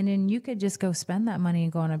 And then you could just go spend that money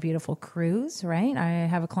and go on a beautiful cruise, right? I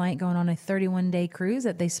have a client going on a 31-day cruise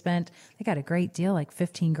that they got a great deal, like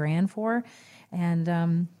 $15,000 for.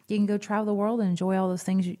 And you can go travel the world and enjoy all those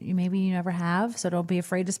things maybe you never have. So don't be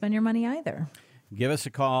afraid to spend your money either. Give us a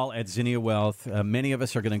call at Zinnia Wealth. Many of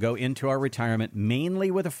us are going to go into our retirement mainly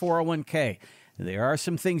with a 401k. There are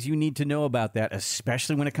some things you need to know about that,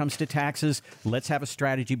 especially when it comes to taxes. Let's have a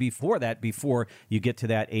strategy before you get to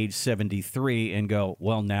that age 73 and go,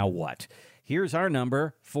 well, now what? Here's our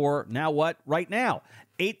number for now what right now.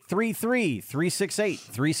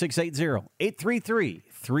 833-368-3680.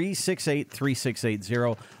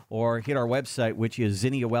 833-368-3680. Or hit our website, which is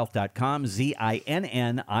zinniawealth.com,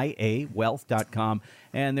 ZINNIA wealth.com.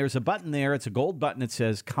 And there's a button there. It's a gold button. It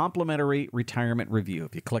says Complimentary Retirement Review.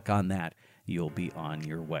 If you click on that, you'll be on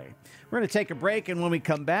your way. We're going to take a break, and when we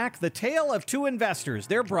come back, the tale of two investors.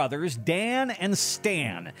 They're brothers, Dan and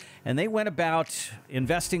Stan, and they went about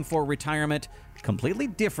investing for retirement completely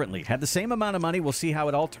differently. Had the same amount of money. We'll see how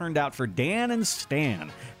it all turned out for Dan and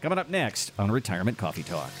Stan. Coming up next on Retirement Coffee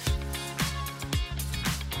Talk.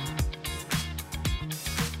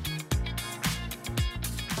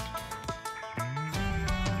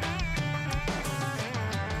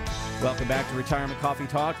 Welcome back to Retirement Coffee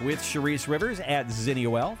Talk with Sharice Rivers at Zinnia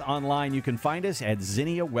Wealth. Online, you can find us at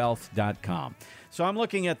zinniawealth.com. So I'm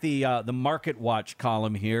looking at the Market Watch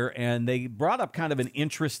column here, and they brought up kind of an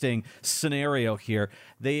interesting scenario here.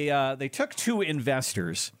 They took two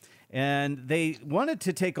investors, and they wanted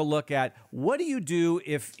to take a look at what do you do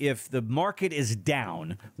if the market is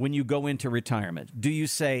down when you go into retirement? Do you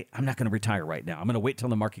say, I'm not going to retire right now. I'm going to wait till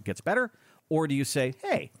the market gets better? Or do you say,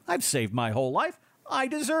 hey, I've saved my whole life. I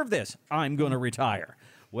deserve this. I'm going to retire.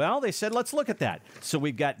 Well, they said, let's look at that. So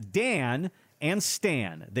we've got Dan and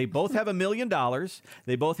Stan. They both have $1 million.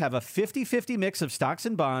 They both have a 50-50 mix of stocks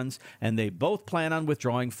and bonds, and they both plan on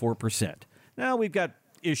withdrawing 4%. Now, we've got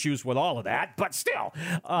issues with all of that, but still,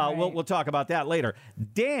 we'll talk about that later.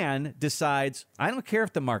 Dan decides, I don't care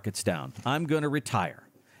if the market's down. I'm going to retire.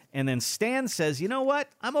 And then Stan says, you know what?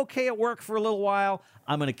 I'm okay at work for a little while.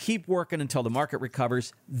 I'm going to keep working until the market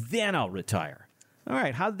recovers. Then I'll retire. All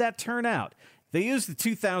right, how did that turn out? They used the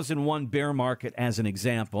 2001 bear market as an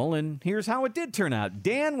example, and here's how it did turn out.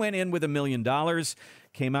 Dan went in with $1 million,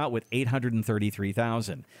 came out with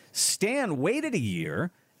 $833,000. Stan waited a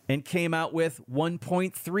year and came out with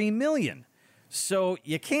 $1.3 million. So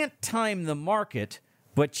you can't time the market,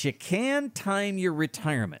 but you can time your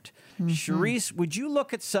retirement. Sharice, would you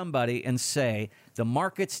look at somebody and say, the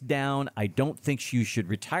market's down, I don't think you should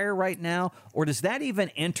retire right now? Or does that even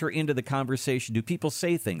enter into the conversation? Do people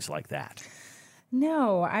say things like that?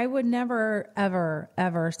 No, I would never, ever,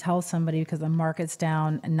 ever tell somebody because the market's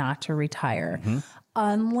down not to retire.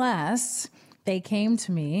 Unless they came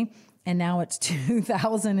to me and now it's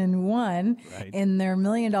 2001 and their $1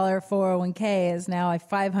 million 401k is now a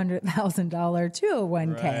 $500,000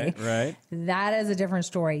 201k. Right. That is a different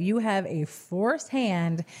story. You have a forced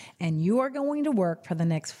hand and you are going to work for the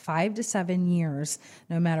next 5 to 7 years,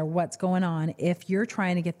 no matter what's going on, if you're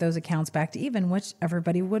trying to get those accounts back to even, which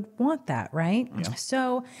everybody would want that, right? Yeah.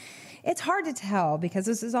 So it's hard to tell because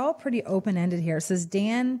this is all pretty open-ended here. It says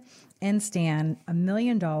Dan and Stan, $1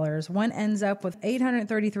 million. One ends up with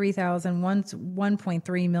 $833,000, one's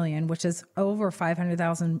 $1.3 million, which is over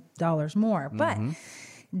 $500,000 more. But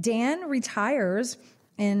Dan retires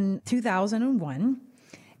in 2001.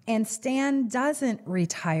 And Stan doesn't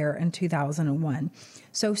retire in 2001.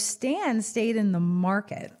 So Stan stayed in the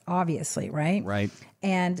market, obviously, right? Right.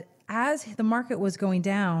 And as the market was going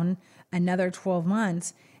down another 12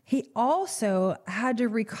 months, he also had to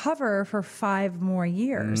recover for 5 more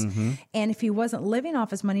years. And if he wasn't living off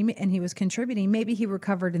his money and he was contributing, maybe he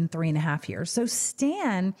recovered in 3.5 years. So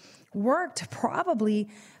Stan worked probably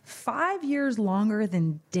 5 years longer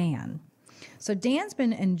than Dan. So Dan's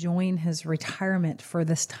been enjoying his retirement for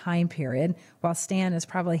this time period, while Stan is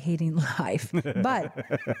probably hating life. But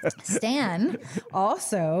Stan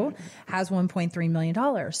also has $1.3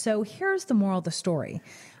 million. So here's the moral of the story.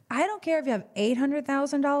 I don't care if you have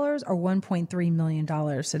 $800,000 or $1.3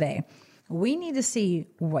 million today. We need to see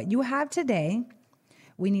what you have today.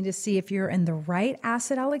 We need to see if you're in the right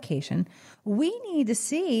asset allocation. We need to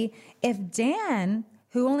see if Dan,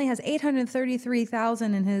 who only has $833,000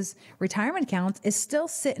 in his retirement accounts, is still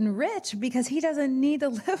sitting rich because he doesn't need to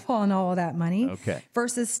live on all of that money. Okay.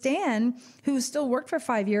 Versus Stan, who still worked for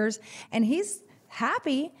 5 years and he's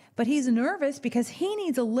happy, but he's nervous because he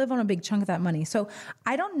needs to live on a big chunk of that money. So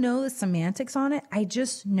I don't know the semantics on it. I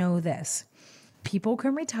just know this. People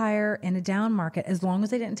can retire in a down market as long as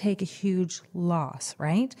they didn't take a huge loss,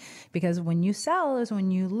 right? Because when you sell is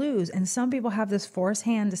when you lose. And some people have this forced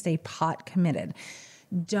hand to stay pot committed.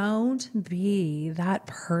 Don't be that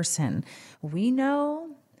person. We know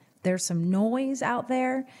there's some noise out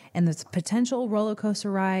there and there's a potential roller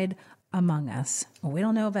coaster ride among us. We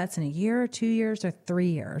don't know if that's in a year, 2 years, or 3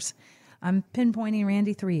 years. I'm pinpointing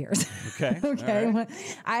Randy 3 years. Okay. Okay. All right.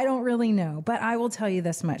 I don't really know, but I will tell you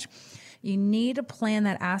this much. You need to plan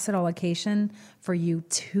that asset allocation for you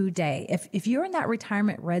today. If you're in that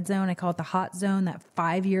retirement red zone, I call it the hot zone, that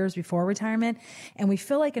 5 years before retirement, and we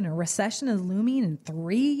feel like a recession is looming in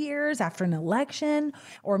 3 years after an election,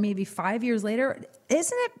 or maybe 5 years later,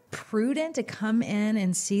 isn't it prudent to come in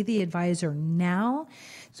and see the advisor now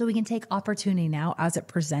so we can take opportunity now as it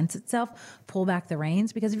presents itself, pull back the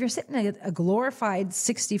reins? Because if you're sitting in a glorified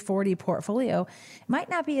 60-40 portfolio, it might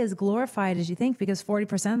not be as glorified as you think, because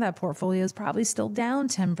 40% of that portfolio is probably still down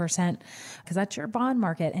 10%, because that's your bond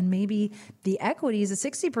market. And maybe the equity is a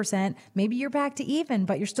 60%. Maybe you're back to even,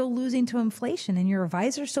 but you're still losing to inflation and your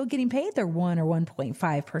advisor's still getting paid their 1 or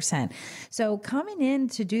 1.5%. So coming in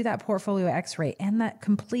to do that portfolio X-ray and that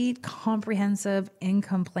complete comprehensive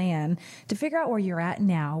income plan to figure out where you're at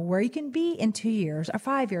now, where you can be in 2 years or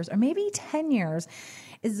 5 years or maybe 10 years,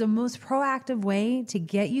 is the most proactive way to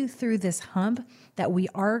get you through this hump that we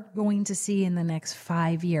are going to see in the next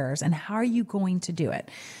 5 years. And how are you going to do it?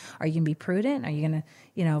 Are you going to be prudent? Are you going to,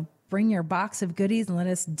 bring your box of goodies and let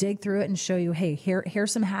us dig through it and show you, hey, here's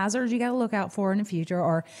some hazards you got to look out for in the future?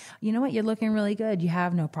 Or, you know what, you're looking really good. You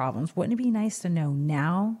have no problems. Wouldn't it be nice to know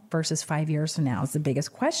now versus 5 years from now is the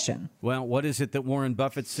biggest question. Well, what is it that Warren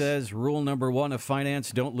Buffett says? Rule number 1 of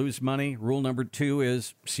finance, don't lose money. Rule number 2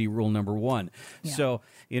 is see rule number 1. Yeah. So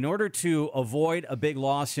in order to avoid a big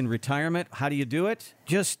loss in retirement, how do you do it?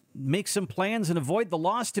 Just make some plans and avoid the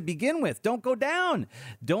loss to begin with. Don't go down.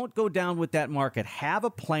 Don't go down with that market. Have a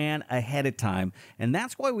plan ahead of time. And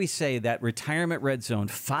that's why we say that retirement red zone,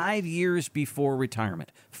 5 years before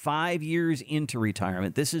retirement, 5 years into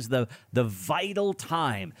retirement. This is the vital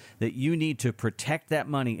time that you need to protect that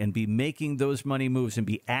money and be making those money moves and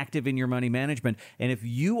be active in your money management. And if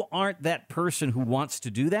you aren't that person who wants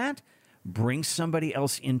to do that, bring somebody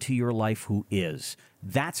else into your life who is.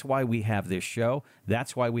 That's why we have this show.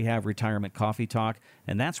 That's why we have Retirement Coffee Talk.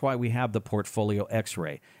 And that's why we have the Portfolio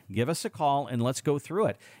X-Ray. Give us a call and let's go through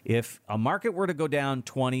it. If a market were to go down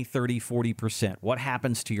 20, 30, 40%, what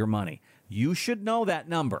happens to your money? You should know that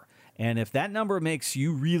number. And if that number makes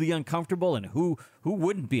you really uncomfortable, and who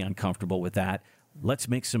wouldn't be uncomfortable with that, let's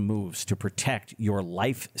make some moves to protect your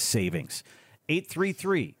life savings.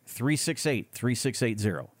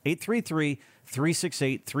 833-368-3680.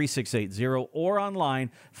 833-368-3680, or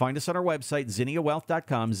online. Find us on our website,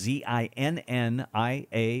 zinniawealth.com, ZINNIA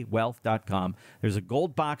wealth.com. There's a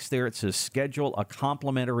gold box there. It says schedule a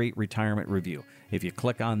complimentary retirement review. If you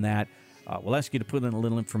click on that, we'll ask you to put in a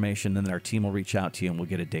little information, and then our team will reach out to you and we'll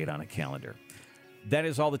get a date on a calendar. That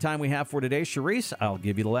is all the time we have for today. Charisse, I'll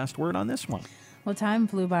give you the last word on this one. Well, time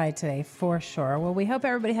flew by today, for sure. Well, we hope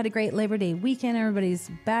everybody had a great Labor Day weekend. Everybody's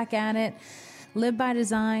back at it. Live by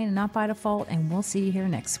design, not by default, and we'll see you here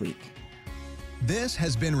next week. This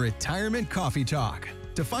has been Retirement Coffee Talk.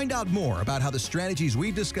 To find out more about how the strategies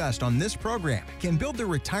we've discussed on this program can build the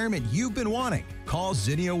retirement you've been wanting, call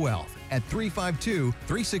Zinnia Wealth at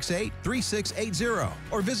 352-368-3680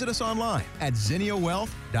 or visit us online at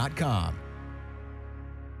zinniawealth.com.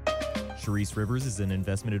 Sharice Rivers is an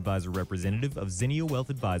investment advisor representative of Zinnia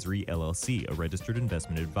Wealth Advisory, LLC, a registered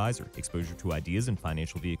investment advisor. Exposure to ideas and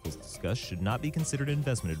financial vehicles discussed should not be considered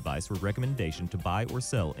investment advice or recommendation to buy or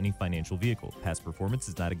sell any financial vehicle. Past performance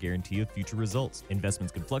is not a guarantee of future results.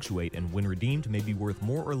 Investments can fluctuate and when redeemed may be worth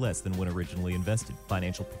more or less than when originally invested.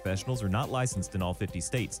 Financial professionals are not licensed in all 50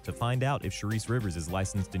 states. To find out if Sharice Rivers is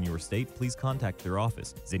licensed in your state, please contact their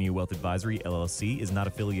office. Zinnia Wealth Advisory, LLC is not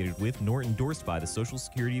affiliated with nor endorsed by the Social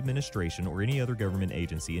Security Administration or any other government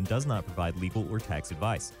agency and does not provide legal or tax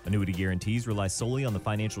advice. Annuity guarantees rely solely on the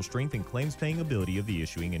financial strength and claims-paying ability of the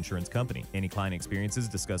issuing insurance company. Any client experiences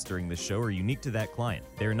discussed during this show are unique to that client.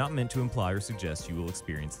 They are not meant to imply or suggest you will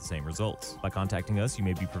experience the same results. By contacting us, you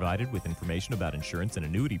may be provided with information about insurance and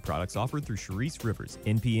annuity products offered through Sharice Rivers,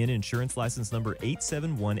 NPN Insurance License Number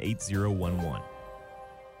 8718011.